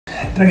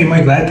Dragi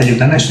moji gledatelji, u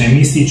današnjoj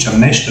emisiji ću vam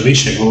nešto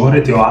više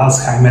govoriti o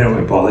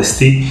Alzheimerovoj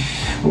bolesti.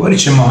 Govorit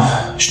ćemo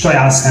što je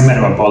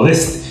Alzheimerova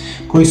bolest,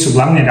 koji su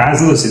glavni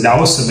razlozi da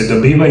osobe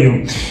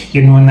dobivaju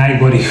jednu od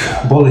najgorih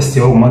bolesti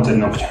ovog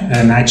modernog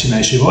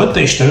načina života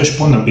i što je još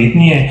puno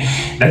bitnije,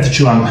 dati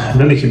ću vam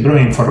veliki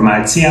broj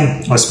informacija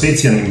o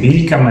specijalnim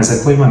biljkama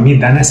za kojima mi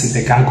danas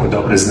itekako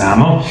dobro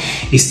znamo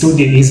i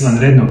studije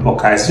izvanredno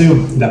pokazuju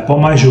da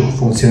pomažu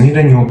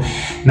funkcioniranju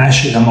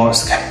našega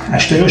mozga. A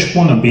što je još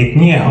puno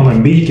bitnije, ove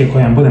biljke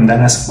koje vam budem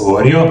danas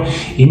govorio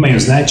imaju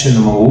značajnu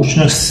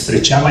mogućnost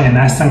sprečavanja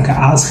nastanka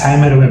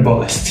Alzheimerove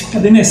bolesti.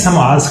 Ali ne samo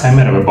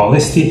Alzheimerove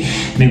bolesti,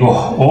 nego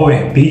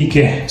ove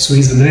biljke su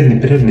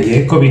izvanredni prirodni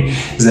lijekovi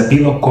za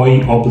bilo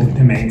koji oblik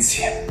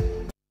demencije.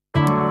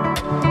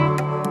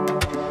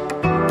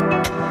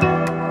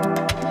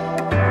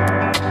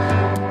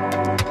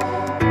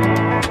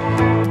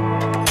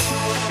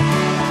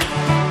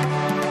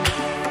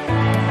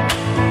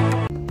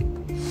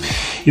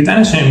 I u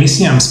današnjoj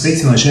emisiji vam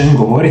specijalno želim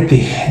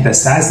govoriti da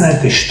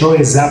saznate što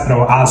je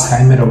zapravo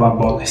Alzheimerova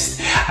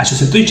bolest. A što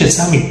se tiče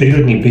samih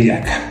prirodnih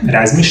biljaka,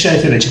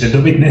 razmišljajte da ćete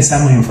dobiti ne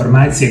samo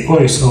informacije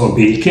koje su ovo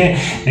biljke,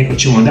 nego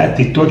ćemo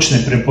dati točne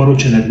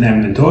preporučene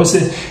dnevne doze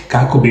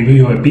kako bi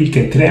vi ove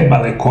biljke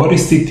trebale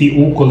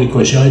koristiti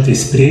ukoliko želite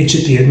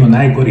spriječiti jednu od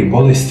najgorih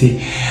bolesti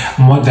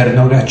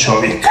modernog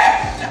čovjeka.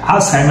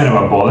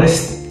 Alzheimerova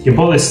bolest je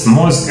bolest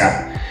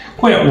mozga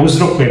koja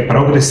uzrokuje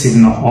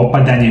progresivno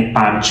opadanje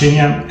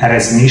pamćenja,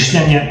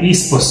 razmišljanja i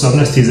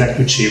sposobnosti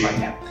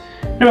zaključivanja.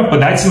 Prema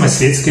podacima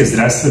Svjetske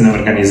zdravstvene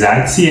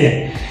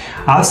organizacije,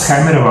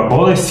 Alzheimerova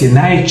bolest je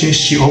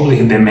najčešći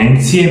oblik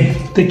demencije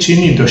te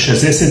čini do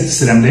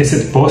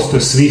 60-70%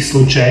 svih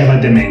slučajeva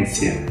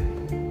demencije.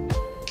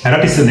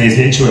 Radi se o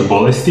neizlječivoj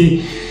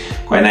bolesti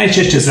koja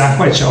najčešće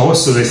zahvaća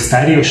osobe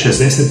starije od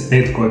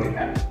 65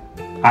 godina.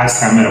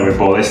 Alzheimerove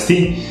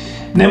bolesti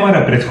ne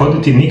mora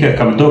prethoditi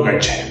nikakav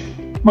događaj.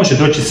 Može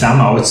doći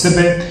sama od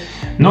sebe,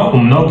 no u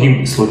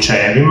mnogim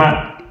slučajevima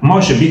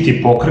može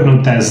biti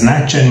pokrenuta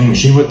značajnim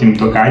životnim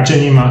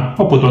događanjima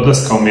poput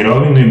odlaska u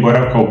mirovinu i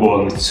boravka u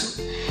bolnicu.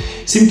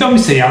 Simptomi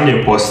se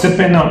javljaju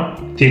postepeno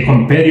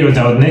tijekom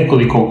perioda od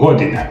nekoliko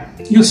godina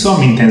i u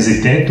svom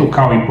intenzitetu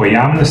kao i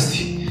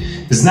pojavnosti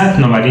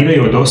znatno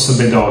variraju od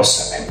osobe do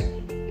osobe.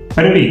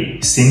 Prvi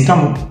simptom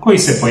koji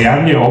se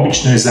pojavljuje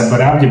obično je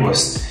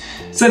zaboravljivost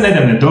za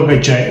nedavne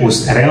događaje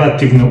uz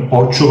relativnu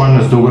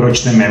očuvanost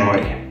dugoročne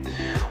memorije.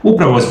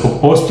 Upravo zbog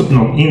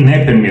postupnog i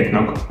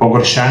neprimjetnog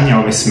pogoršanja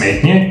ove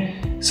smetnje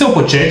se u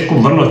početku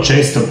vrlo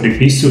često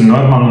pripisuju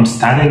normalnom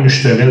starenju,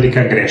 što je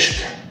velika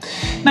greška.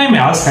 Naime,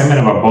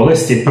 Alzheimerova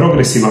bolest je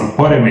progresivan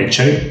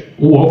poremećaj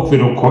u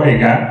okviru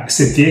kojega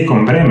se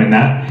tijekom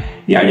vremena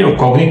javljaju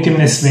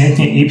kognitivne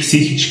smetnje i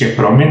psihičke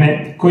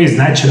promjene koji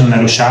značajno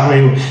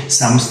narušavaju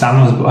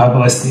samostalnost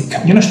bolesnika.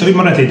 I ono što vi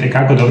morate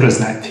itekako dobro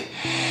znati.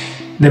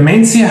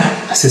 Demencija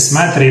se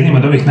smatra jednim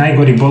od ovih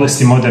najgorih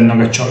bolesti modernog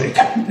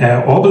čovjeka.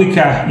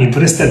 Oblika i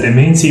vrsta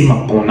demencije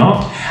ima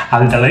puno,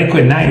 ali daleko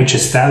je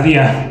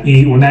najučestalija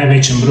i u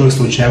najvećem broju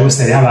slučajeva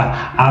se javlja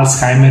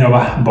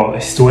Alzheimerova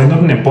bolest. U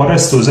enormne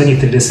porastu u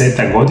zadnjih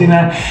 30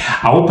 godina,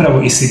 a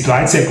upravo i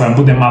situacija koja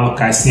bude malo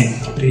kasnije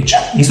priča.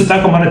 Isto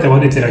tako morate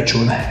voditi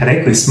računa.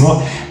 Rekli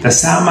smo da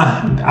sama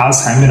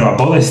Alzheimerova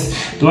bolest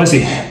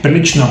dolazi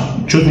prilično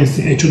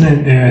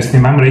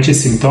čudnim, ajmo reći,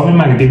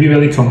 simptomima gdje vi u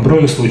velikom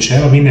broju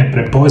slučajeva vi ne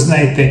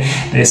prepoznajete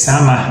da je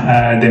sama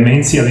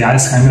demencija ili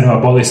Alzheimerova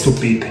bolest u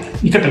pitanju.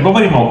 I kada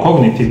govorimo o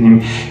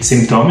kognitivnim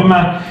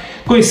simptomima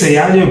koji se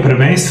javljaju,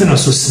 prvenstveno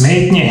su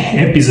smetnje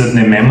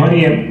epizodne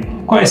memorije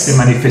koje se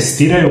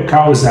manifestiraju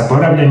kao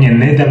zaboravljanje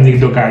nedavnih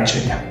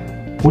događanja,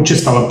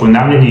 učestalo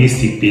ponavljanje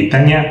istih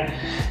pitanja,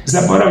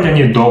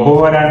 zaboravljanje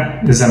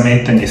dogovora,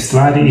 zametanje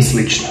stvari i sl.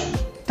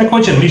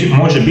 Također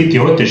može biti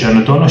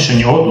otežano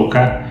donošenje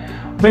odluka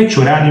već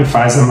u ranim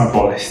fazama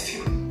bolesti.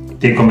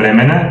 Tijekom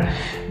vremena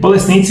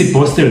bolesnici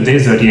postaju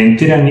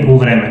dezorijentirani u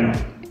vremenu.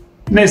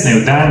 Ne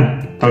znaju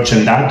dan,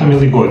 točan datum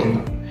ili godinu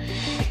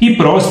i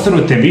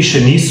prostoru, te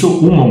više nisu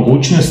u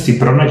mogućnosti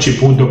pronaći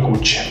put do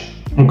kuće.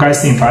 U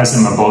kasnijim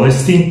fazama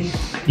bolesti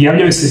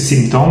javljaju se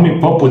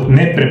simptomi poput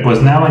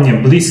neprepoznavanja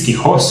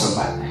bliskih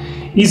osoba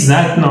i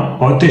znatno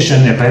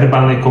otežane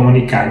verbalne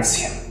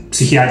komunikacije.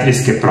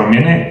 Psihijatrijske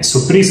promjene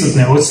su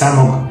prisutne od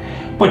samog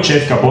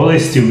početka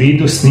bolesti u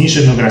vidu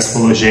sniženog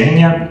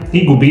raspoloženja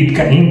i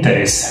gubitka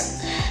interesa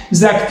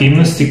za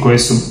aktivnosti koje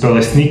su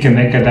bolesnike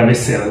nekada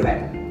veselile.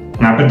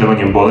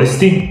 Napredovanjem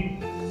bolesti,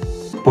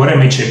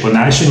 poremećaj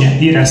ponašanja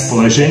i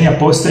raspoloženja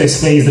postaje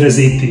sve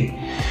izrazitiji,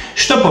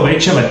 što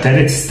povećava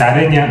teret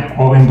starenja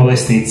ovim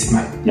bolesnicima.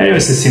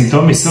 Javljaju se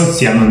simptomi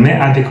socijalno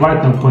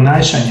neadekvatnog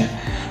ponašanja,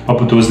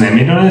 poput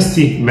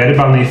uznemirenosti,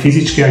 verbalne i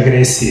fizičke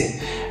agresije,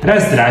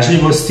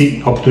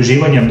 razdražljivosti,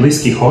 optuživanja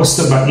bliskih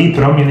osoba i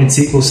promjene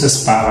ciklusa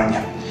spavanja.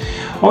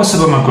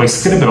 Osobama koje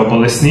skrbe o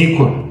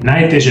bolesniku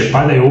najteže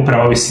padaju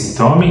upravo ovi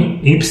simptomi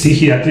i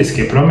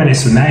psihijatrijske promjene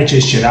su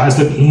najčešći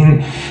razlog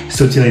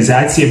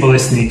socijalizacije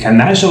bolesnika.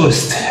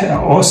 Nažalost,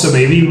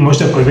 osobe i vi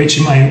možda koji već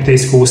imaju te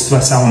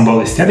iskustva sa ovom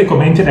bolesti, ali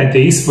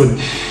komentirajte ispod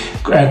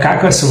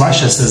kakva su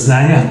vaša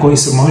saznanja, koji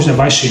su možda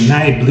vaši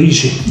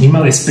najbliži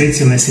imali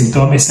specijalne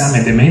simptome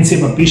same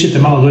demencije, pa pišite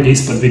malo dolje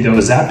ispod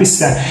video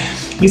zapisa.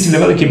 Mislim da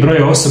veliki broj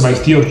osoba je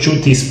htio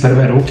čuti iz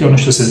prve ruke ono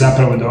što se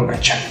zapravo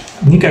događa.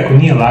 Nikako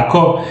nije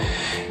lako,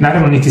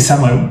 naravno niti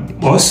samo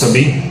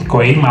osobi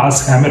koja ima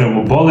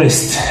Alzheimerovu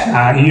bolest,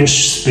 a i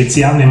još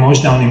specijalne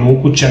možda onim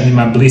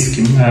ukućanima,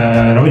 bliskim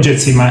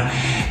rođacima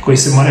koji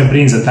se moraju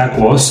brinuti za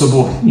takvu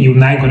osobu i u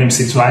najgorim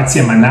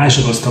situacijama,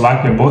 nažalost,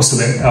 ovakve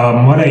osobe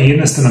moraju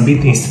jednostavno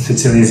biti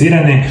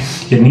institucionalizirane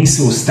jer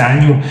nisu u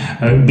stanju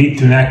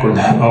biti u nekom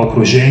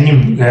okruženju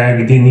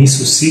gdje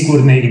nisu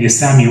sigurne i gdje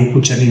sami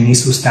ukućani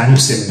nisu u stanju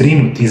se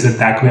brinuti za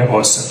takve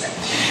osobe.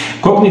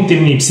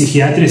 Kognitivni i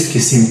psihijatrijski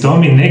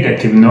simptomi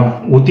negativno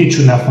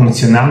utječu na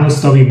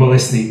funkcionalnost ovih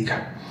bolesnika,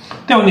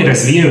 te oni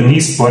razvijaju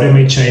niz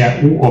poremećaja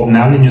u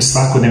obnavljanju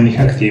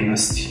svakodnevnih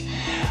aktivnosti,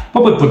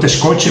 poput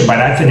poteškoće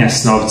baratanja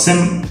s novcem,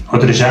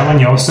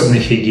 održavanja osobne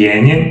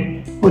higijene,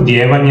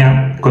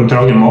 odijevanja,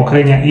 kontrole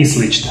mokrenja i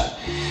sl.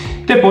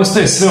 Te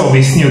postoje sve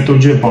ovisnije o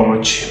tuđoj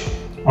pomoći.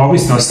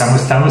 Ovisno o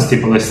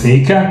samostalnosti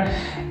bolesnika,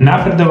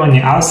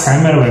 napredovanje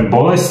Alzheimerove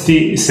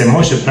bolesti se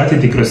može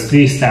pratiti kroz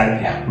 3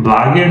 stadija: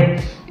 blage,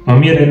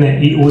 umjerene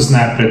i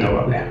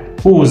uznapredovale.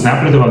 U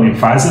uznapredovalnim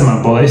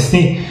fazama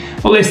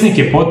bolesnik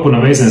je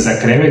potpuno vezan za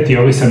krevet i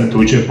ovisan o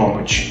tuđoj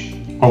pomoći.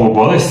 Ovu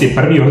bolest je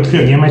prvi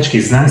otkrio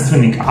njemački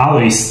znanstvenik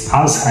Alois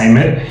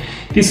Alzheimer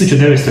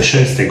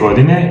 1906.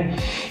 godine.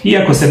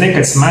 Iako se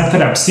nekad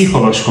smatra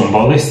psihološkom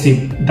bolesti,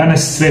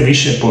 danas sve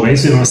više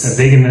povezujemo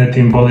sa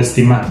degenerativnim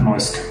bolestima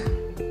mozga.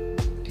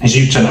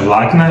 Živčana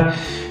vlakna,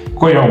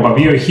 koja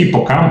obavio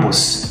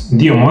hipokampus,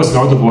 dio mozga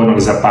odgovornog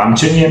za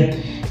pamćenje,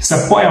 sa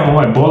pojavom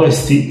ove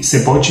bolesti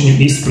se počinju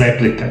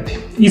ispreplitati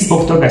i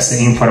zbog toga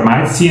se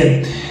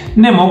informacije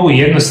ne mogu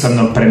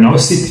jednostavno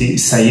prenositi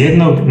sa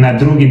jednog na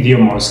drugi dio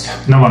mozga.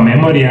 Nova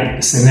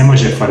memorija se ne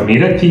može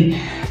formirati,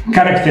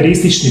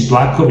 karakteristični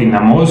plakovi na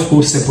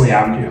mozgu se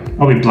pojavljuju.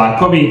 Ovi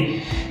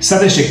plakovi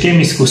sadrže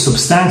kemijsku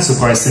supstancu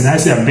koja se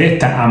naziva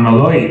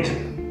beta-amiloid,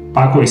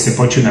 pakovi se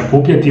počinju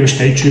nakupljati i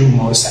oštećuju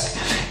mozak.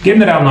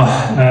 Generalno,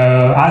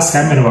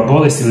 Alzheimerova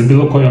bolest ili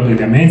bilo koji oblik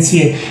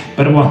demencije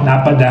prvo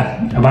napada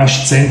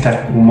vaš centar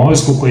u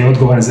mozgu koji je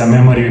odgovoran za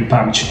memoriju i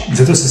pamćenje.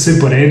 Zato se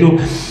svi po redu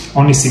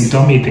oni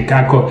simptomi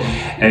itekako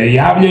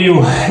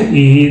javljaju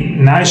i,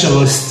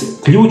 nažalost,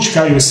 ključ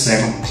kao i u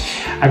svemu.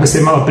 Ako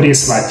ste malo prije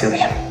shvatili,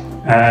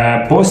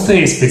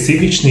 postoje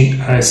specifični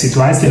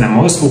situacije na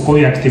mozgu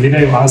koji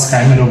aktiviraju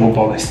Alzheimerovu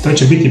bolest. To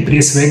će biti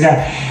prije svega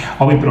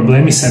ovi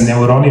problemi sa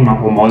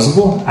neuronima u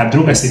mozgu, a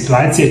druga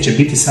situacija će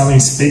biti sa ovim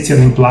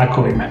specijalnim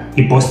plakovima.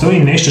 I postoji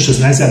nešto što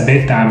se naziva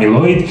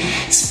beta-amiloid,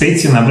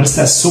 specijalna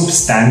vrsta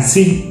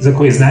supstanci za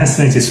koje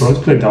znanstvenici su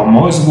otkrili da u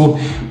mozgu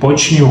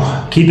počinju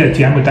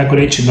kidati, ajmo tako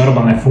reći,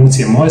 normalne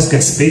funkcije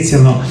mozga,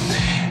 specijalno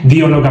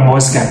dio onoga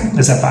mozga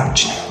za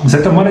pamćenje.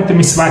 Zato morate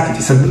mi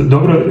shvatiti, sad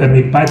dobro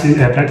mi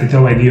pratite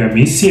ovaj dio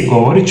emisije,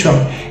 govorit ću vam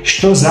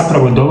što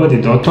zapravo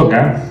dovodi do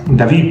toga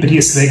da vi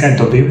prije svega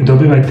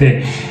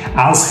dobivate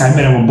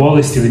Alzheimerovu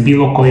bolest ili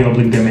bilo koji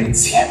oblik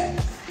demencije.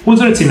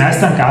 Uzroci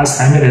nastanka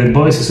Alzheimerove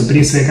bolesti su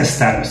prije svega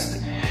starost.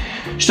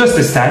 Što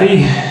ste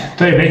stariji,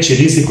 to je veći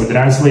rizik od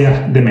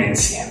razvoja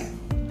demencije.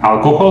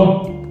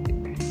 Alkohol,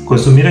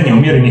 konzumiranje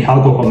umjerenih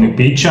alkoholnih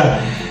pića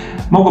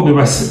mogu bi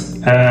vas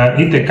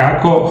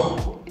itekako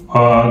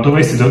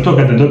dovesti do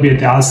toga da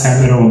dobijete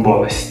Alzheimerovu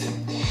bolest.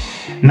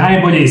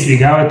 Najbolje je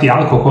izbjegavati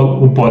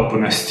alkohol u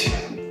potpunosti.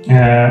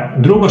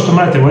 Drugo što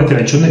morate voditi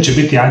računa će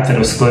biti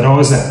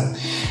ateroskleroza.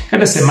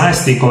 Kada se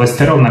masti i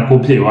kolesterol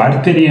nakupljaju u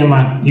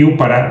arterijama i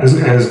upara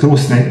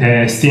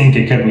zgrusne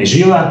stijenke krvnih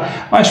žila,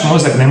 vaš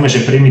mozak ne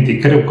može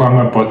primiti krv koja mu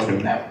je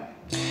potrebna.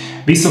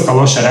 Visoka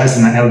loša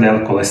razina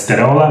LDL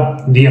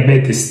kolesterola,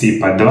 dijabetes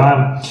tipa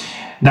 2,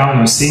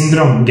 Downov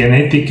sindrom,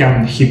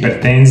 genetika,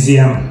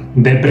 hipertenzija,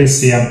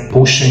 depresija,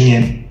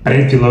 pušenje,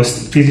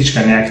 pretilost, fizička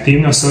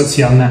neaktivnost,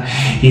 socijalna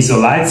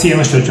izolacija.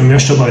 Ono što ću vam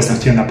još obavezno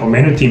htio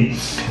napomenuti,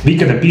 vi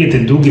kada pijete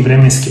dugi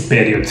vremenski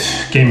period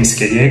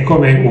kemijske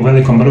lijekove, u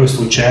velikom broju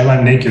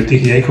slučajeva neki od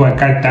tih lijekova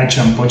kad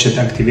će vam početi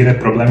aktivirati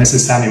probleme sa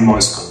samim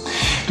mozgom.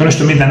 To je ono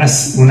što mi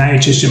danas u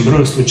najčešćem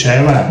broju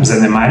slučajeva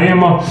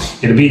zanemarujemo,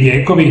 jer vi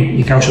lijekovi,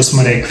 i kao što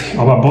smo rekli,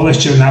 ova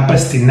bolest će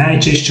napasti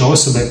najčešće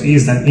osobe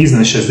iznad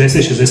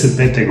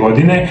 60-65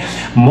 godine.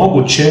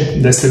 Moguće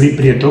da ste vi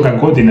prije toga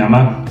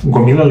godinama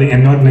gomilali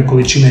enormne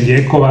količine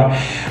lijekova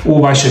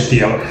u vaše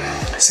tijelo.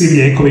 Svi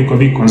lijekovi koje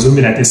vi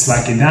konzumirate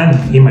svaki dan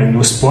imaju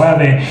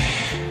nuspojave.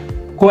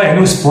 Koja je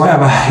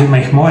nuspojava, ima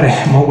ih more,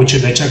 moguće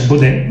da čak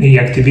bude i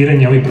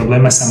aktiviranje ovih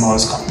problema sa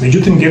mozgom.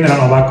 Međutim,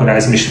 generalno ovako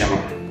razmišljamo.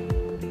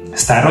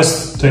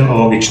 Starost, to je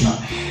logično.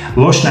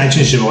 Loš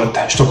način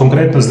života, što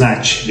konkretno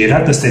znači,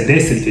 vjerojatno ste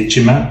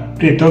desetljećima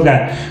prije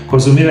toga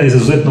konzumirali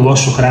izuzetno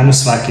lošu hranu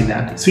svaki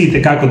dan. Svi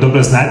itekako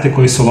dobro znate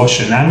koji su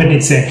loše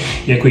namirnice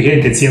i ako ih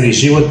jedete cijeli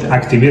život,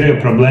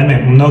 aktiviraju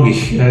probleme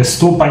mnogih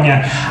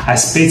stupanja, a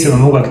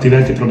specijalno mogu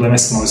aktivirati probleme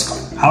s mozgom.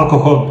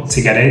 Alkohol,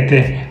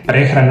 cigarete,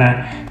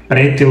 prehrana,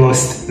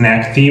 pretilost,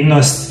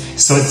 neaktivnost,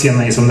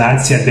 socijalna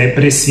izolacija,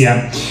 depresija,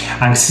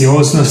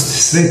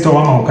 anksioznost, sve to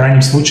vama u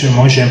krajnjem slučaju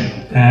može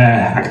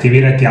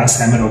aktivirati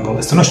Alzheimerovu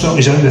bolest. Ono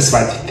što želim da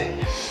shvatite,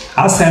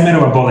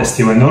 Alzheimerova bolest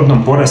je u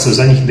enormnom porastu u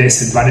zadnjih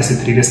 10, 20,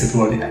 30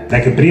 godina.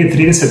 Dakle, prije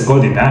 30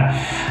 godina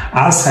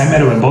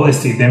Alzheimerove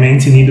bolesti i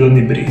demencije nije bilo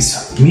ni blizu.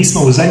 Mi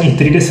smo u zadnjih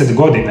 30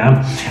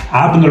 godina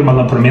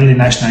abnormalno promijenili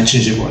naš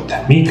način života.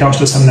 Mi, kao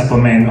što sam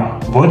napomenuo,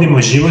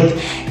 vodimo život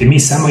i mi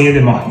samo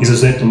jedemo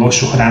izuzetno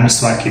lošu hranu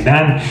svaki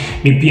dan,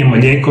 mi pijemo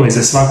lijekove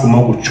za svaku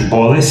moguću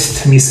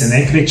bolest, mi se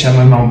ne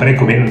krećemo, imamo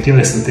prekomjernu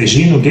tjelesnu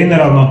težinu.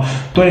 Generalno,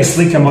 to je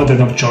slika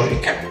modernog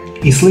čovjeka.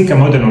 I slika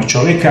modernog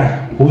čovjeka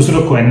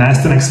uzrokuje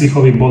nastanak svih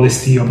ovih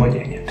bolesti i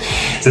oboljenja.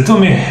 Zato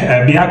mi je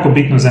jako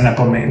bitno za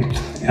napomenuti.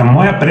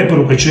 Moja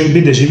preporuka će uvijek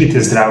biti da živite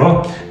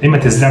zdravo, da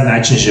imate zdrav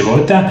način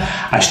života,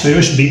 a što je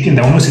još bitnije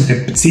da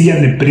unosite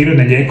ciljane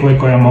prirodne lijekove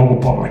koje vam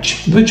mogu pomoći.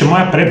 Zato će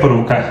moja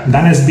preporuka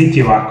danas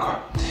biti ovako.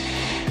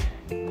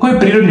 Koji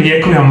prirodni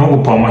lijekovi vam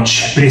mogu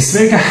pomoći? Prije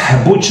svega,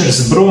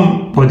 Butcher's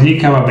Broom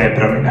bodljikava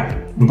veprovina.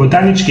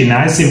 Botanički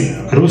naziv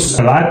Rus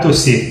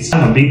latus je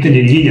san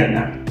obitelji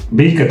ljiljana.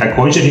 Biljka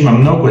također ima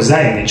mnogo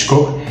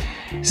zajedničkog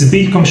s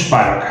biljkom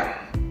šparoga.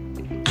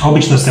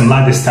 Obično se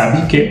mlade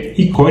stabljike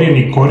i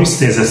korijeni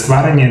koriste za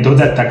stvaranje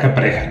dodataka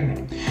prehrane.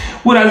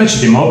 U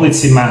različitim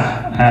oblicima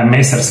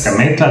mesarska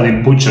metla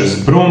ili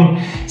Butcher's Broom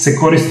se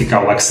koristi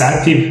kao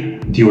laksativ,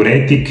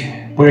 diuretik,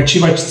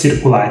 pojačivač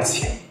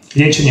cirkulacije,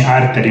 liječenje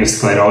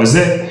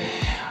arterioskleroze,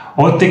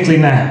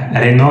 oteklina,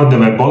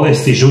 Raynaudove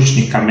bolesti,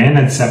 žučnih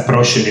kamenaca,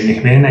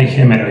 proširenih vena i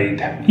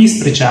hemoroida i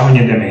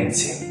sprečavanje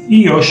demencije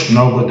i još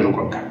mnogo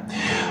drugoga.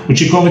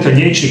 Učinkovito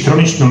liječi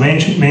kroničnu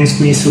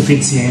vensku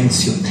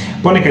insuficijenciju.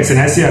 Ponekad se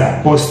naziva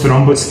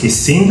posttrombotski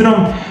sindrom,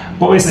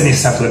 povezan je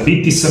sa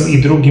flebitisom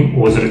i drugim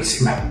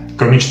uzrocima.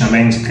 Kronična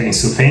venska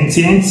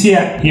insuficijencija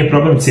je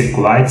problem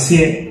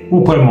cirkulacije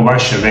u kojemu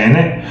vaše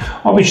vene,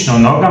 obično u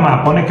nogama,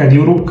 a ponekad i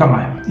u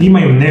rukama,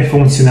 imaju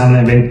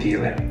nefunkcionalne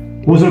ventile,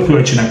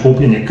 uzrokujući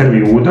nakupljanje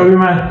krvi u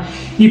udovima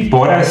i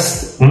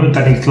porast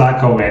unutarnjih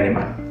tlaka u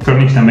venima.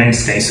 Kronična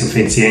venska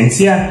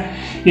insuficijencija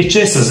je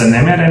često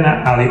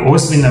zanemarena, ali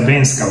ozbiljna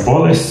venska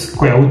bolest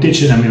koja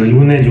utječe na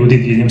milijune ljudi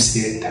diljem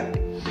svijeta.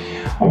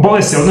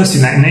 Bolest se odnosi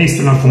na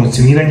neispravno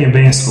funkcioniranje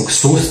venskog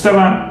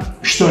sustava,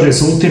 što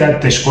rezultira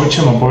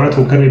teškoćama u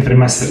povratku krvi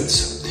prema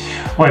srcu.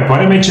 Ovaj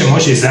poremećaj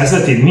može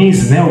izazvati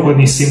niz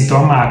neugodnih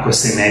simptoma ako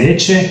se ne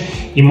liječe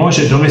i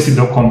može dovesti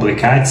do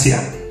komplikacija,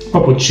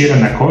 poput šira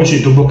na koži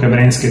i duboke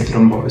venske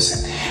tromboze.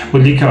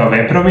 Bodljikava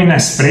veprovina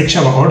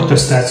sprečava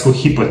ortostatsku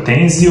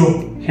hipotenziju,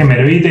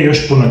 hemoroide i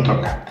još puno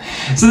toga.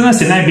 Za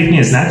nas je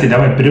najbitnije znati da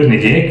ovaj prirodni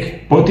lijek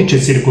potiče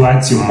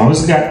cirkulaciju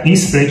mozga i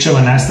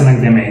sprečava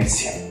nastanak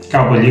demencije.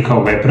 Kao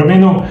bodljikavu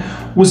veprovinu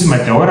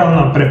uzimate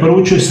oralno,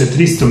 preporučuju se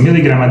 300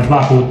 mg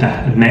 2 puta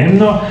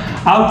dnevno,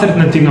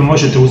 alternativno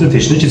možete uzeti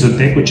žličicu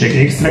tekućeg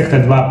ekstrakta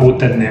 2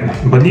 puta dnevno.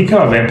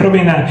 Bodljikava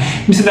veprovina,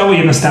 mislim da ovo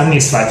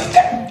jednostavnije shvatite.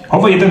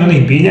 Ovo je jedan od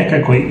onih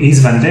biljaka koji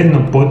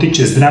izvanredno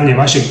potiče zdravlje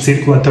vašeg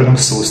cirkulatornog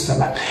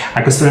sustava.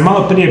 Ako ste me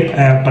malo prije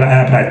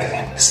pratili,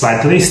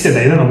 shvatili ste da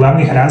jedan od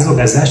glavnih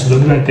razloga zašto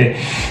dobivate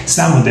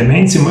samu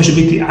demenciju može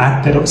biti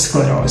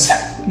ateroskleroza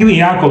ili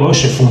jako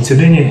loše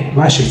funkcioniranje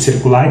vaše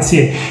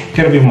cirkulacije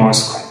krvi u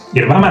mozgu.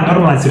 Jer vama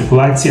normalna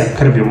cirkulacija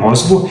krvi u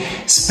mozgu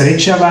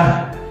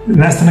sprečava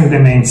nastanak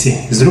demencije.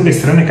 S druge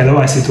strane, kada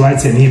ova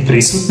situacija nije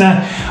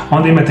prisutna,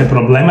 onda imate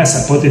problema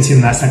sa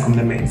potencijalnim nastankom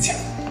demencije.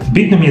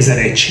 Bitno mi je za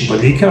reći,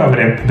 bodljikava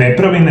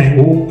veprovina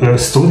u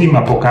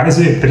studijima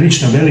pokazuje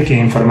prilično velike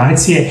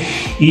informacije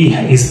i,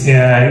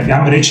 ja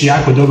mogu reći,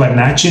 jako dobar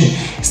način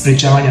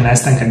sprečavanja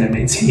nastanka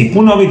demencije. I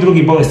puno ovih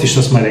drugih bolesti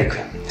što smo rekli.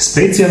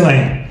 Specijalno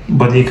je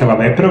bodljikava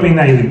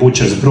veprovina ili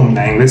Butcher's Broom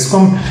na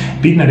engleskom,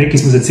 bitno rekli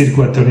smo za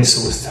cirkulatorni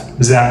sustav,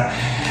 za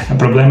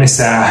probleme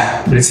sa,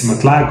 recimo,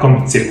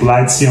 tlakom,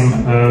 cirkulacijom,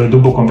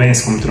 dubokom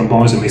venskom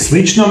trombozom i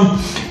sličnom.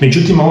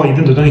 Međutim, ovo je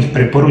jedan od onih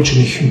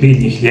preporučenih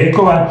biljnih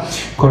lijekova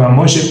koja vam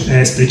može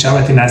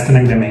sprečavati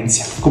nastanak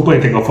demencije.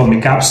 Kupujete ga u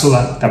formi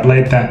kapsula,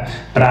 tableta,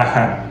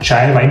 praha,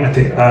 čajeva,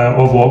 imate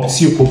ovu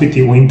opciju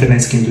kupiti u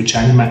internetskim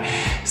dućanima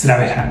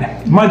zdrave hrane.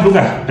 Moja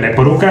druga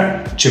preporuka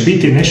će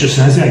biti nešto što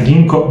se naziva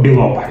ginkgo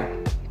biloba.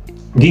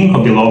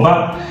 Ginkgo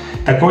biloba,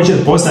 također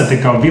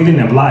poznate kao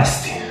biline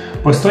vlasti,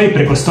 postoji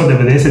preko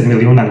 190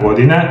 milijuna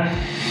godina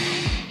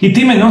i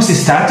time nosi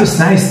status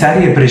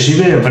najstarije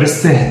preživjele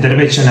vrste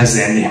drveća na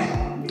zemlji.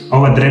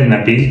 Ova drevna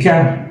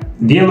biljka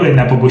djeluje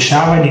na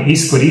poboljšavanje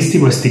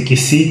iskoristivosti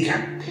kisika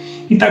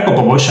i tako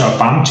poboljšava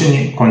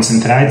pamćenje,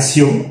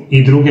 koncentraciju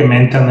i druge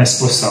mentalne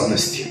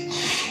sposobnosti.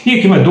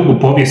 Iako ima dugu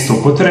povijest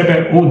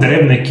upotrebe, u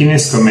drevnoj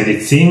kineskoj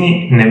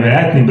medicini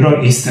nevjerojatni broj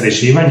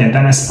istraživanja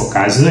danas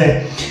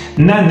pokazuje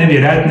na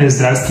nevjerojatne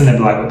zdravstvene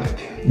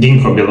blagodati.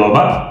 Ginkgo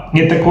biloba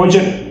je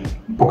također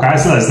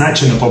pokazala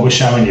značajno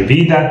poboljšavanje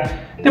vida,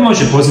 te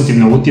može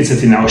pozitivno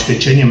utjecati na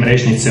oštećenje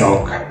mrežnice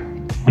oka.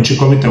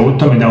 Učinkovita je u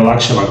tome da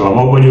olakšava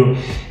glavobolju,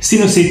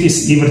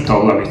 sinusitis i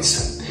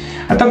vrtoglavicu.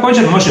 A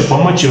također može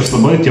pomoći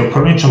osloboditi od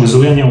kroničnog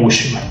zujanja u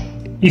ušima.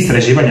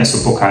 Istraživanja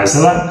su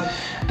pokazala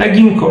da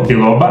ginkgo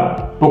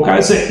biloba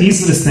pokazuje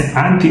izvrsne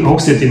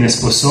antioksidativne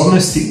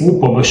sposobnosti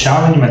u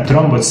poboljšavanjima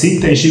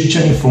trombocita i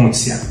živčanih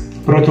funkcija,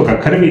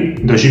 protoka krvi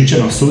do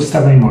živčanog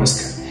sustava i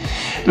mozga.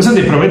 Do sada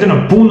je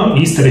provedeno puno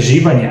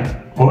istraživanja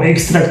o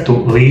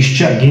ekstraktu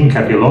lišća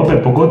ginkga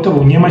bilobe,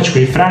 pogotovo u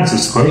Njemačkoj i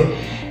Francuskoj,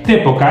 te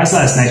je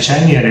pokazala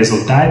značajnije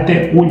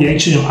rezultate u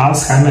liječenju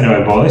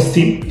Alzheimerove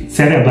bolesti,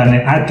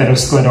 cerebralne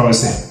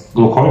ateroskleroze,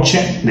 gluhoće,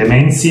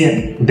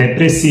 demencije,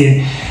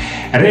 depresije,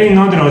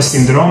 Raynaudovog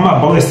sindroma,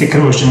 bolesti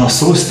krvožilnog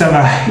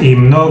sustava i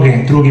mnoge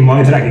drugi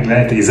moji dragi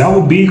gledatelji. Za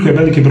ovu biljku je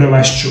veliki broj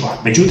vas čuo.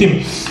 Međutim,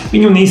 vi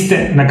nju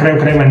niste na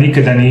kraju krajeva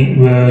nikada ni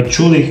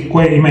čuli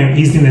koje imaju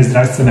iznimne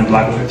zdravstvene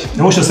blagodati.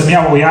 Ovo što sam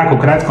ja u jako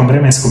kratkom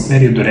vremenskom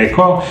periodu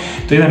rekao,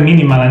 to je jedan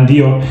minimalan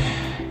dio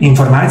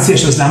informacije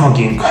što znamo o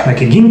ginkgo.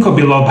 Dakle, ginkgo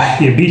biloba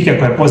je biljka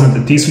koja je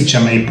poznata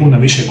tisućama i puno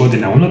više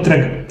godina unatrag,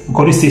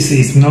 koristi se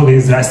iz mnoge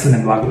zdravstvene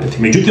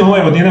blagodati. Međutim, ovo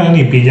je od jedna od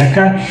onih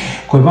biljaka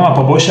koji vama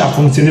poboljšava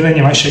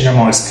funkcioniranje vašeg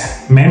mozga.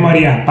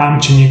 Memorija,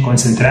 pamćenje,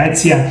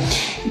 koncentracija,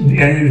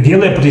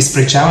 djeluje protiv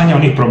sprečavanja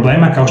onih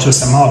problema kao što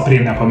sam malo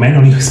prije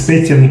napomenuo, onih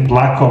specijalnih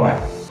plakova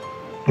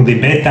ili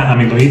beta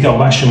amiloida u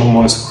vašem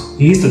mozgu.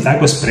 I isto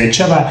tako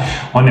sprečava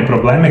one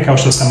probleme kao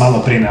što sam malo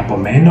prije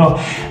napomenuo,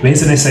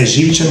 vezane sa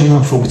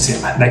živčanim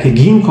funkcijama. Dakle,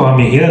 ginkgo vam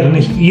je jedan od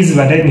onih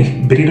izvanrednih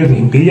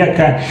prirodnih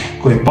biljaka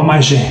koji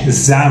pomaže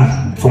za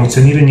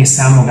funkcioniranje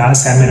samog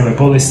Alzheimerove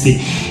bolesti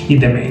i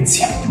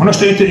demencije. Ono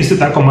što isto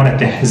tako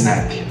morate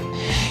znati.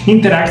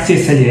 Interakcije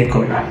sa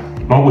lijekovima.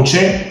 Moguće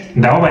je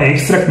da ovaj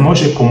ekstrakt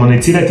može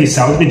komunicirati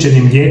sa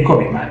određenim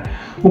lijekovima,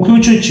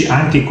 uključujući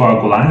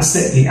antikoagulanse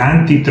i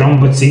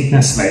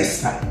antitrombocitna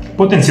sredstva.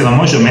 Potencijalno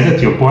može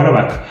ometati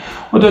oporavak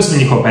od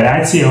ozbiljnih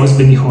operacija i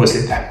ozbiljnih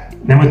ozljeda.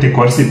 Nemojte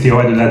koristiti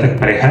ovaj dodatak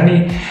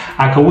prehrani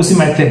ako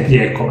uzimate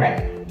lijekove,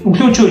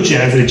 uključujući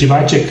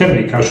razređivače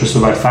krvi kao što su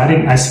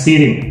varfarin,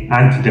 aspirin,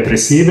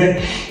 antidepresive,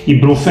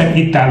 ibrufen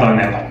i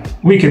talonel.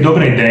 Uvijek je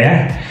dobra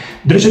ideja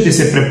držati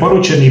se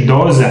preporučenih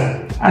doza,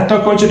 a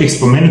također ih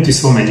spomenuti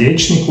svome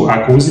liječniku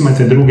ako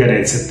uzimate druge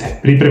recepte,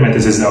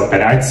 pripremate se za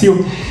operaciju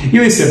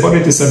ili se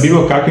borite sa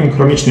bilo kakvim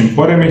kroničnim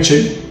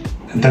poremećajem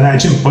da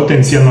način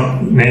potencijalno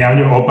ne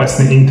javljaju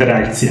opasne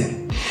interakcije.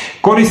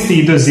 Koristi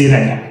i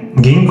doziranja.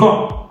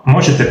 Ginkgo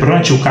možete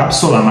pronaći u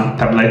kapsulama,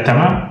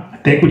 tabletama,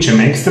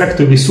 tekućem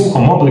ekstraktu ili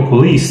suhom obliku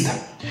lista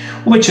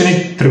u većini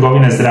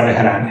trgovina zdrave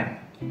hrane.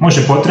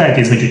 Može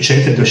potrajati između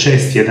 4 do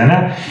 6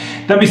 tjedana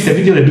da biste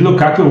vidjeli bilo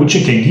kakve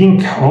učinke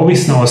ginkga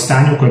ovisno o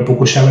stanju koje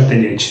pokušavate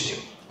liječiti.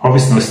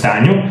 Ovisno o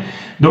stanju,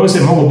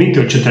 doze mogu biti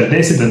od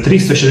 40 do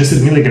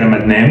 360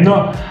 mg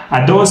dnevno,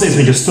 a doze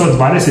između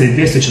 120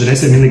 i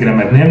 240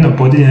 mg dnevno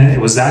podijeljene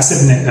u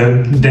zasebne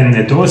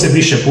dnevne doze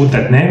više puta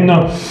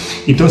dnevno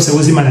i to se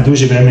uzima na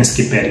duži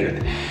vremenski period.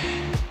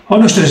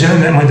 Ono što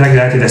želim, moji dragi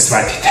gledatelji, da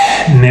shvatite,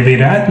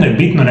 nevjerojatno je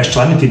bitno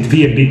raščlaniti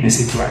dvije bitne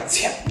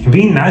situacije.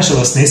 Vi,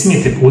 nažalost, ne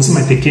smijete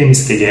uzimati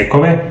kemijske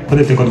lijekove,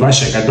 odete kod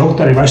vašega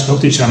doktora i vaš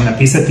doktor će vam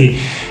napisati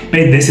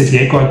 5-10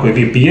 lijekova koje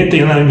vi pijete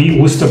i onda vi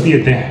usto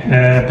pijete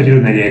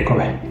prirodne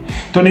lijekove.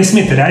 To ne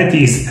smijete raditi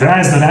iz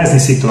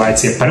raznih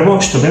situacija.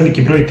 Prvo, što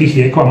veliki broj tih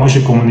lijekova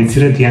može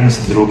komunicirati jedno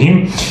sa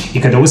drugim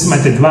i kada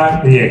uzimate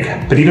dva lijeka,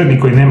 prirodni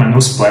koji nema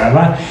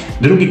nuspojava,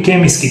 drugi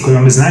kemijski koji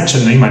vam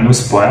značajno ima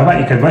nuspojava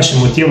i kad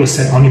vašemu tijelu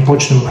se oni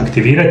počnu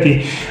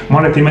aktivirati,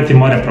 morate imati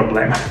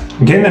problema.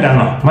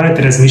 Generalno,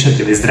 morate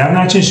razmišljati ili zdrav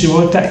način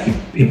života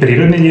i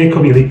prirodni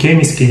lijekovi ili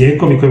kemijski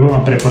lijekovi koji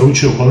vam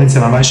preporučuju u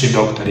bolnicama vaši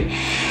doktori.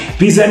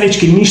 Vi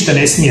zajednički ništa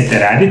ne smijete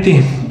raditi,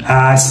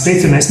 a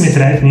specijalno ne smijete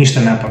raditi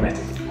ništa na pamet.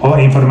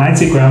 Ove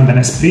informacije koje vam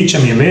danas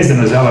pričam je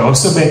vezano za ove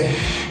osobe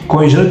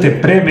koji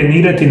želite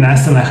prevenirati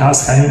nastanak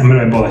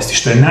Alzheimerove bolesti,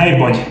 što je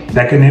najbolje.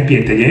 Dakle, ne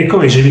pijete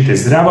lijekove, živite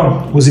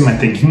zdravo,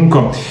 uzimate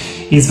ginkgo,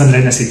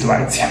 izvanredna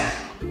situacija.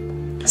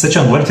 Sad ću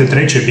vam govoriti o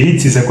trećoj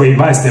biljci za koju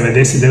vas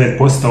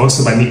 99%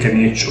 osoba nikad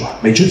nije čuo.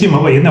 Međutim,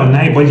 ovo je jedna od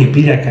najboljih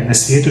biljaka na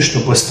svijetu što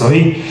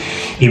postoji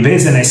i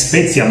vezana je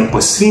specijalno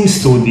po svim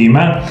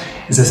studijima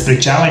za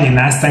sprečavanje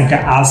nastanka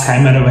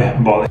Alzheimerove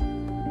bolesti.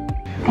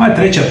 Moja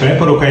treća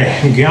preporuka je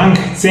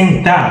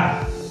Gangcengta,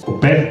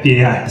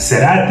 Cupertija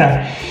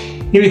serrata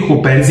ili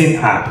Huperzin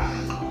A.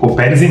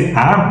 Huperzin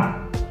A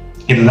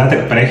je dodatak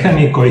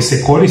prehrani koji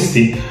se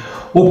koristi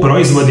u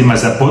proizvodima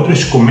za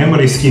podršku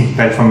memorijskim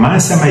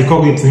performansama i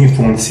kognitivnim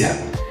funkcijama.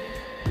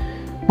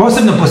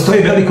 Posebno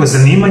postoji veliko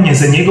zanimanje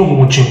za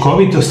njegovu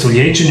učinkovitost u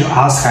liječenju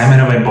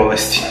Alzheimerove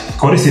bolesti.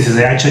 Koristi se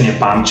za jačanje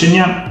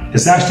pamćenja,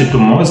 zaštitu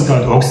mozga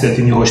od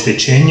oksidativnih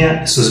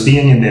oštećenja,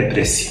 suzbijanje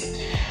depresije.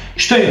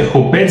 Što je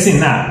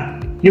Huperzin A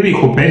ili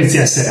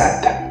Huperzija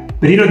serrata?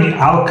 Prirodni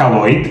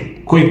alkaloid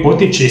koji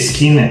potječe iz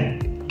Kine.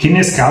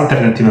 Kineska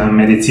alternativna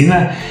medicina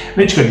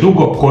već ga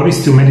dugo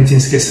koristi u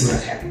medicinske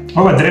svrhe.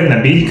 Ova drevna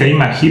biljka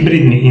ima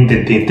hibridni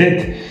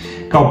identitet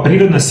kao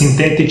prirodno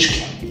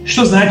sintetički,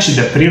 što znači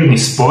da prirodni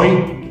spoj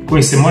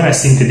koji se mora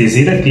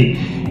sintetizirati,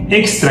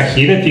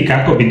 ekstrahirati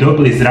kako bi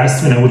dobili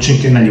zdravstvene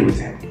učinke na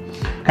ljude.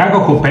 Kako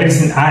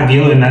huperzin A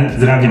djeluje na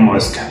zdravlje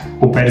mozga?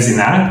 Huperzin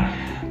A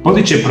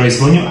potiče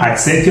proizvodnju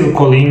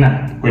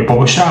acetilkolina koji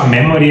poboljšava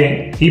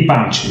memorije i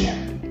pamćenje.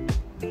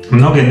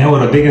 Mnoge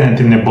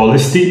neurodegenerativne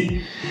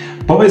bolesti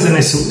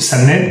povezane su sa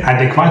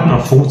neadekvatnom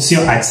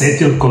funkcijom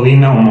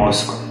acetilkolina u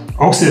mozgu.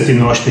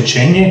 Oksidativno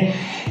oštećenje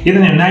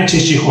jedan je od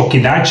najčešćih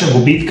okidača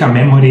gubitka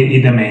memorije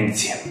i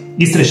demencije.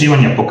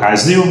 Istraživanja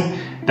pokazuju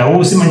da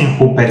uzimanjem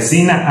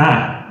huperzina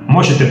A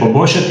možete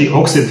poboljšati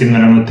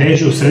oksidativnu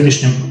ravnotežu u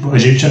središnjem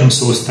živčanom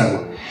sustavu.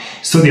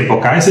 Studije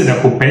pokazuju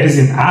da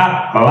huperzin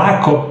A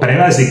lako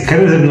prelazi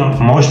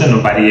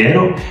krvno-moždanu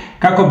barijeru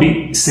kako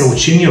bi se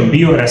učinio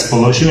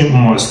bioraspoloživim u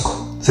mozgu.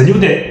 Za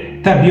ljude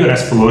ta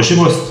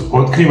bioraspoloživost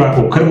otkriva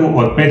u krvu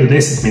od 5 do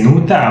 10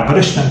 minuta, a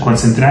vršna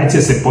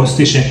koncentracija se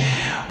postiže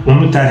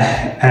unutar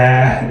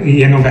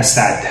jednog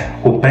sata.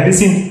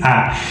 Huperzin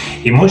A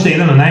je možda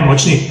jedan od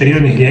najmoćnijih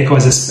prirodnih lijekova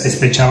za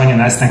sprečavanje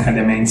nastanka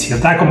demencije.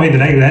 Jel tako, moji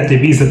dragi gledatelji,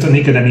 vi za to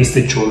nikada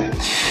niste čuli.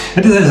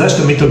 Znate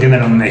zašto mi to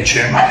generalno ne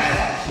čujemo?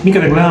 Mi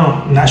kada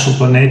gledamo našu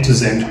planetu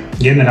Zemlju,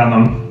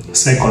 generalno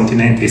sve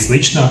kontinente i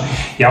slično,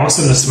 ja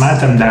osobno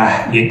smatram da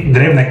je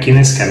drevna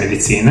kineska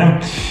medicina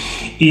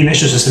i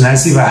nešto što se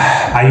naziva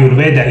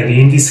ajurveda ili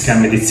indijska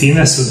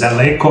medicina su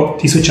daleko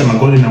tisućama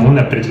godina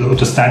unaprijed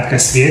od ostatka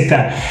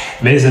svijeta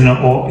vezano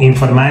o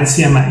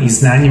informacijama i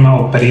znanjima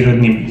o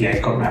prirodnim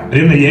lijekovima.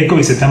 Prirodni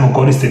lijekovi se tamo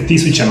koriste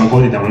tisućama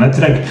godina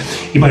unatrag,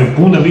 imaju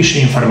puno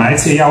više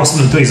informacija, ja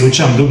osobno to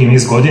izučavam dugi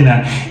niz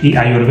godina i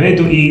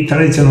ajurvedu i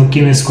tradicionalnu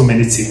kinesku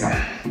medicinu.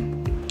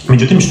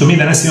 Međutim, što mi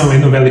danas imamo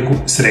jednu veliku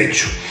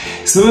sreću.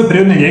 Sve ove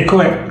prirodne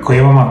lijekove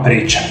koje vama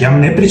pričam, ja vam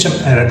ne pričam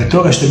radi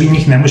toga što vi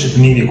njih ne možete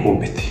nigdje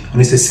kupiti.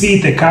 Oni se svi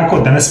itekako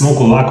danas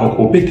mogu lako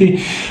kupiti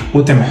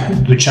putem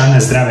dućana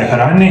zdrave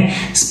hrane.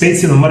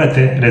 Specijalno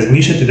morate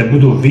razmišljati da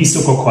budu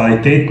visoko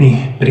kvalitetni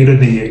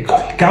prirodni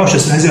lijekovi. Kao što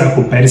se naziva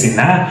huperzin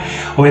A,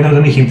 ovo je jedna od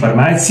onih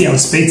informacija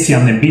od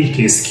specijalne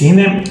biljke iz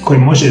Kine koji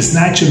može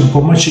značajno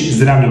pomoći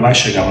zdravlju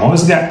vašega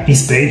mozga i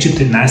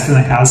spriječiti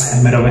nastanak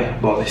Alzheimerove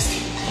bolesti.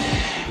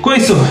 Koji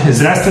su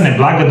zdravstvene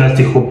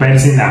blagodati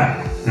huperzin A?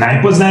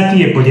 Najpoznatiji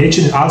je po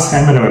liječenju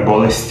Alzheimerove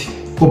bolesti.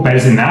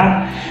 Huperzin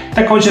A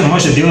također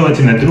može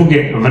djelovati na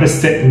druge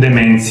vrste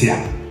demencija.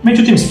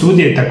 Međutim,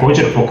 studije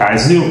također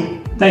pokazuju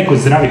da i kod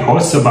zdravih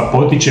osoba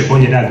potiče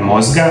bolji rad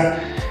mozga,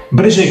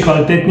 brže i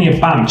kvalitetnije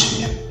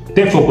pamćenje,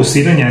 te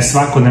fokusiranje na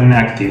svakodnevne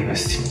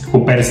aktivnosti.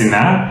 Huperzin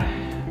A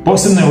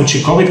posebno je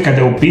učinkovit kada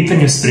je u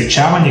pitanju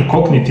sprječavanje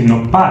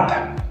kognitivnog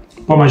pada,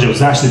 pomaže u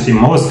zaštiti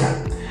mozga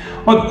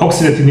od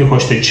oksidativnih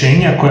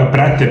oštećenja koja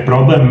prate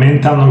problem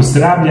mentalnog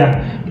zdravlja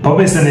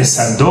povezane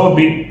sa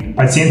dobi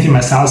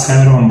pacijentima sa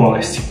Alzheimerovom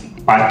bolesti,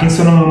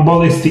 Parkinsonovom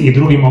bolesti i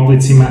drugim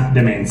oblicima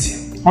demencije.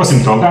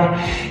 Osim toga,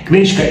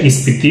 klinička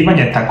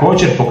ispitivanja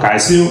također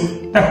pokazuju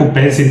da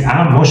huperzin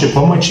A može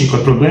pomoći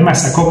kod problema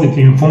sa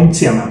kognitivnim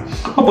funkcijama,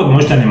 poput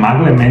moždane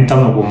magle,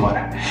 mentalnog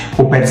umora.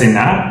 Huperzin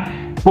A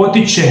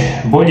potiče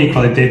bolji i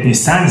kvalitetni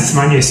san,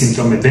 smanjuje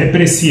simptome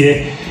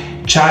depresije,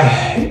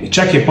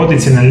 čak je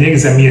potencijalni lijek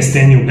za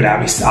mijesteniju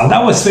gravis. Ali da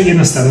ovo sve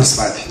jednostavno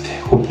shvatite.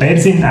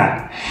 Huperzin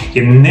A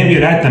je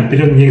nevjerojatan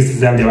prirodni lijek za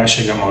zdravlje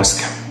vašega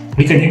mozga.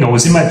 Vi kad njega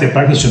uzimate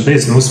praktično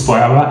bez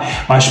nuspojava,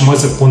 vaš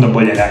mozak puno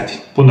bolje radi,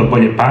 puno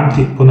bolje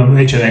pamti, puno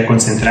veća je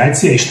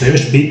koncentracija i što je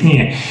još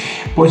bitnije,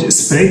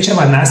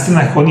 sprečava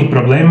nastanak onih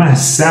problema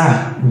sa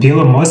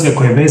dijelom mozga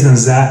koji je vezan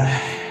za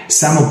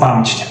samo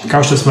pamćenje.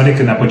 Kao što smo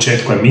rekli na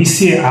početku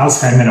emisije,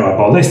 Alzheimerova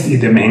bolest i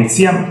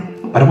demencija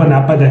prvo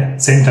napade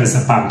centar za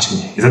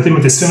pamćenje. I zato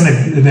imate sve one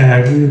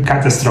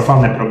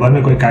katastrofalne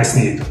probleme koje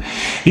kasnije idu.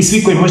 I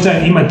svi koji možda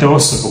imate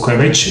osobu koja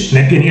već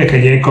ne pije nikakve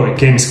lijekove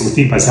kemijskog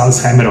tipa za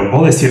Alzheimerovu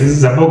bolest, jer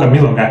za Boga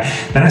miloga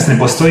danas ne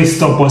postoji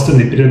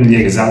 100% prirodni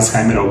lijek za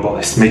Alzheimerovu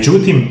bolest.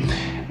 Međutim,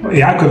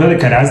 jako je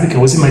velika razlika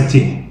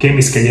uzimati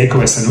kemijske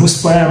lijekove sa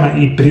nuspojavama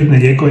i prirodne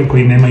lijekove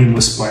koji nemaju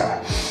nuspojava.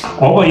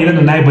 Ovo je jedan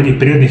od najboljih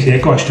prirodnih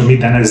lijekova što mi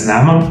danas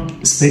znamo,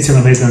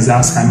 specijalno vezan za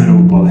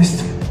Alzheimerovu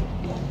bolest.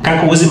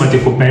 Kako uzimati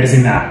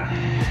huperzin A?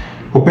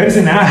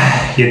 Huperzin A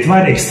je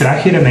tvar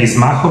ekstrahirana iz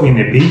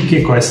mahovine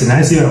biljke koja se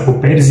naziva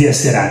Huperzija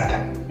serrata.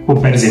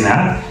 Huperzin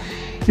A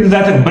je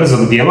dodatak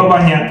brzog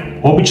djelovanja,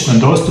 obično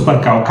dostupan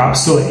kao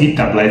kapsule i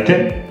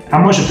tablete, a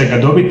možete ga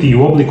dobiti i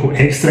u obliku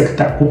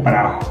ekstrakta u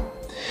prahu.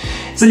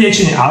 Za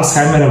liječenje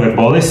Alzheimerove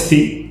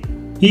bolesti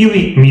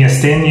ili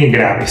mijestenije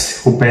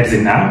gravis,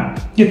 huperzin A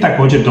je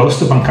također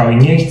dostupan kao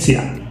injekcija.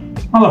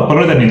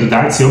 Maloprodajni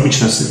dodaci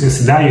obično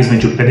se daju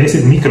između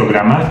 50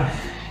 mikrograma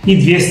i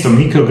 200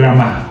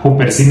 mikrograma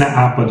huperzina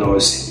A po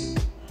dozi.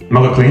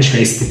 Mnoga klinička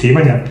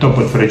ispitivanja to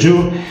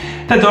potvrđuju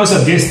da doza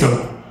 200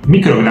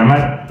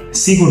 mikrograma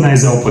sigurna je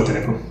za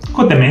upotrebu.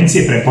 Kod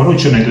demencije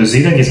preporučeno je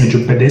doziranje između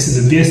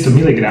 50 do 200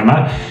 mg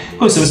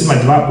koji se uzima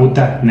 2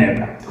 puta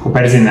dnevno.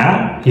 Huperzin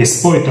A je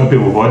spoj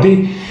topiv u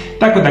vodi,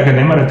 tako da ga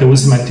ne morate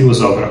uzimati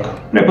uz obrok.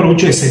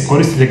 Preporučuje se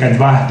koristiti ga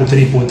 2 do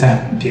 3 puta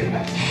tjedno.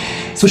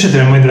 Slušajte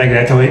me, moji dragi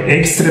gledatelji, ovo je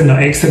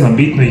ekstremno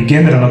bitno i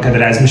generalno kad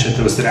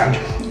razmišljate o zdravlju.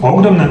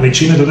 Ogromna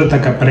većina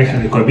dodataka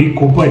prehrane koje vi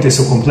kupujete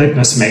su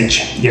kompletno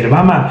smeće, jer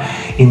vama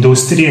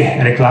industrije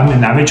reklame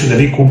nameću da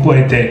vi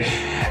kupujete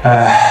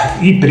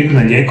i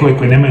prirodne lijekove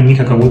koji nemaju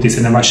nikakav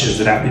utjecaj na vaše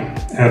zdravlje.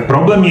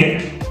 Problem je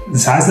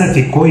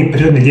saznati koji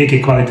prirodni lijek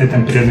je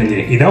kvalitetan prirodni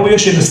lijek. I da ovo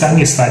još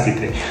jednostavnije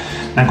shvatite.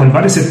 Nakon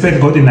 25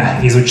 godina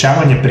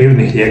izučavanja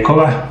prirodnih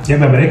lijekova, ja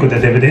bih vam rekao da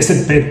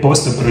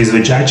 95%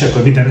 proizvođača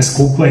koje vi danas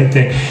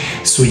kupujete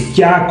su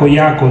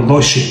jako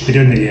loši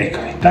prirodni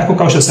lijekovi. Tako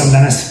kao što sam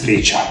danas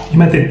pričao.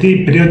 Imate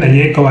ti prirodna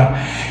lijekova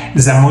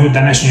za moju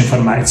današnju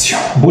informaciju.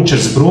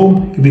 Butcher's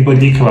Broom ili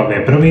bodljikava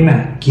veprovina,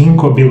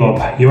 ginkgo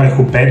biloba i ovaj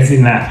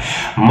huperzin A.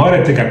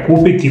 Morate ga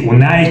kupiti u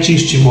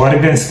najčišćim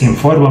organskim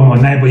formama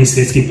od najboljih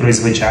svjetskih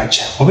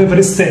proizvođača. Ove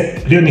vrste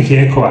prirodnih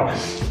lijekova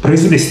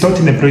proizvodi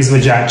stotine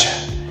proizvođača.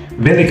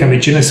 Velika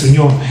većina su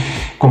njom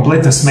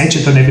kompletno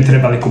smeće, to ne bi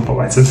trebali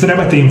kupovati. Zato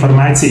trebate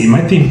informacije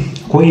imati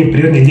koji je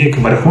prirodni lijek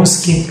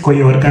vrhunski, koji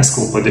je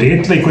organsko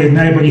podrijetlo i koji je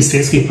najbolji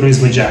svjetskih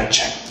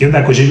proizvođača. I onda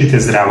ako živite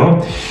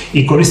zdravo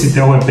i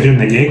koristite ove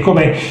prirodne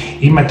lijekove,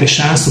 imate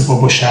šansu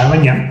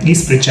poboljšavanja i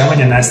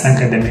sprečavanja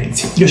nastanka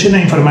demencije. Još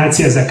jedna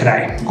informacija za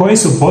kraj. Koje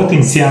su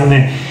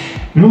potencijalne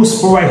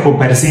nuspojave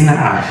huperzina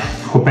A?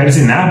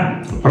 Huperzin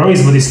A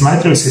proizvodi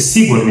smatraju se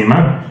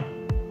sigurnima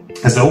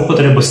za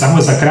upotrebu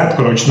samo za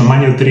kratkoročno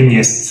manje od 3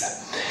 mjeseca.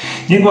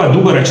 Njegova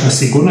dugoročna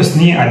sigurnost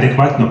nije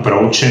adekvatno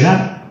proučena,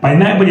 pa je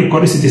najbolje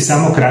koristiti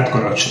samo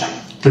kratkoročno.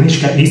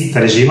 Klinička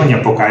istraživanja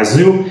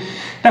pokazuju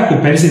da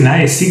huperzin A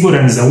je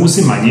siguran za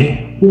uzimanje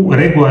u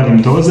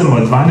regularnim dozama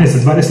od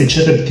 12 do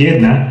 24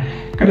 tjedna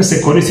kada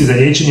se koristi za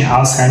liječenje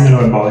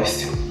Alzheimerove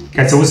bolesti.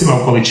 Kad se uzima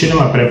u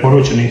količinama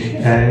preporučenih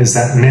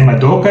nema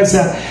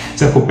dokaza,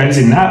 za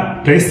huperzin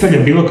A predstavlja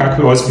bilo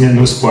kakve ozbiljne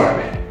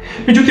nuspojave.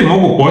 Međutim,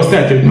 mogu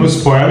postojati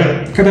nuspojave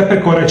kada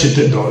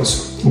prekoračite dozu,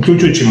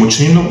 uključujući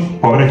mučninu,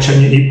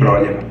 povraćanje i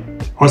proljev.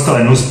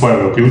 Ostale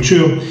nuspojave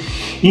uključuju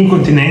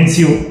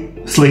inkontinenciju,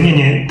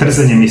 slinjenje,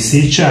 trzanje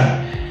mišića,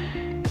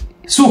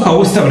 suha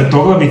usta,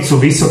 vrtoglavicu,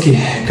 visoki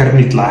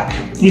krvni tlak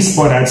i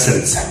spor rad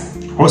srca.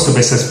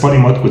 Osobe sa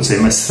sporim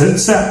otkucajima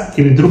srca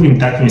ili drugim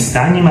takvim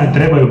stanjima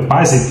trebaju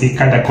paziti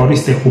kada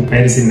koriste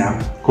huperzin A.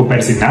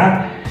 Huperzin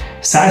A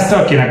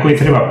sastavak je na koji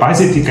treba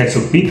paziti kad su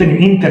u pitanju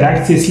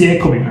interakcije s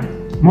lijekovima.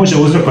 Može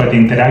uzrokovati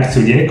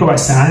interakciju lijekova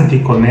sa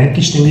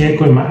antikolinergičnim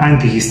lijekovima,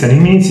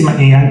 antihistaminicima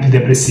i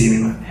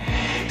antidepresivima.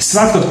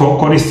 Svatko tko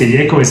koristi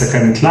lijekove za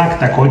krvni tlak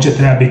također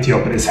treba biti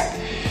oprezan.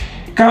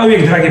 Kao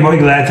uvijek, dragi moji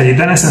gledatelji,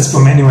 danas sam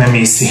spomenuo u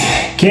emisiji.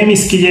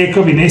 Kemijski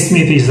lijekovi ne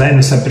smijete ići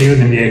zajedno sa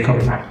prirodnim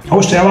lijekovima.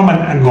 Ovo što ja vama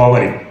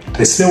govorim,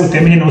 to je sve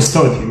utemeljeno u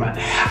studijima.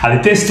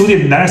 Ali te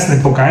studije danas ne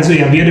pokazuju,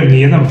 ja vjerujem,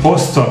 ni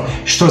 1%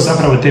 što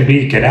zapravo te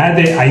biljke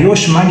rade, a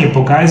još manje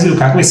pokazuju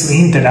kakve su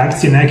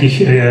interakcije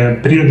nekih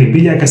prirodnih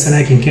biljaka sa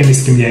nekim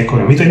kemijskim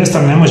lijekovima. Mi to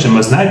jednostavno ne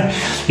možemo znati,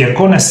 jer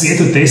ko na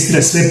svijetu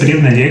testira sve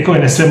prirodne lijekove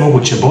na sve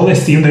moguće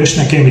bolesti i onda još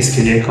na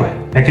kemijske lijekove?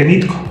 Dakle,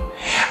 nitko.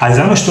 Ali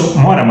za ono što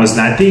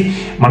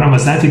moramo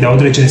znati da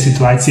određene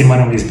situacije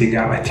moramo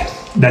izbjegavati.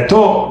 Da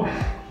to,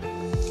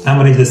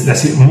 ajmo reći da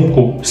si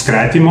muku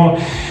skratimo,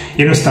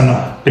 jednostavno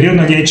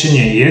prirodno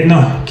liječenje je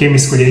jedno,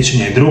 kemijsko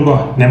liječenje je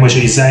drugo, ne može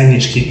i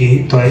zajednički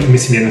i to je,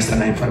 mislim,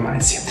 jednostavna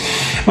informacija.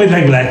 Moji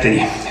dragi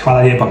gledatelji,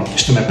 hvala lijepo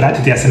što me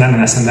pratite, ja se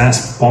nadam da sam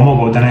danas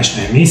pomogao u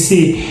današnjoj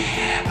emisiji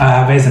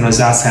vezano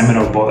za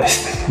Alzheimerovu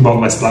bolest.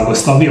 Bog vas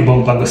blagoslovio,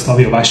 Bog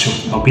blagoslovio vašu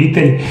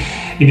obitelj,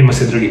 vidimo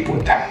se drugi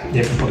puta.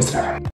 Lijepo pozdrav!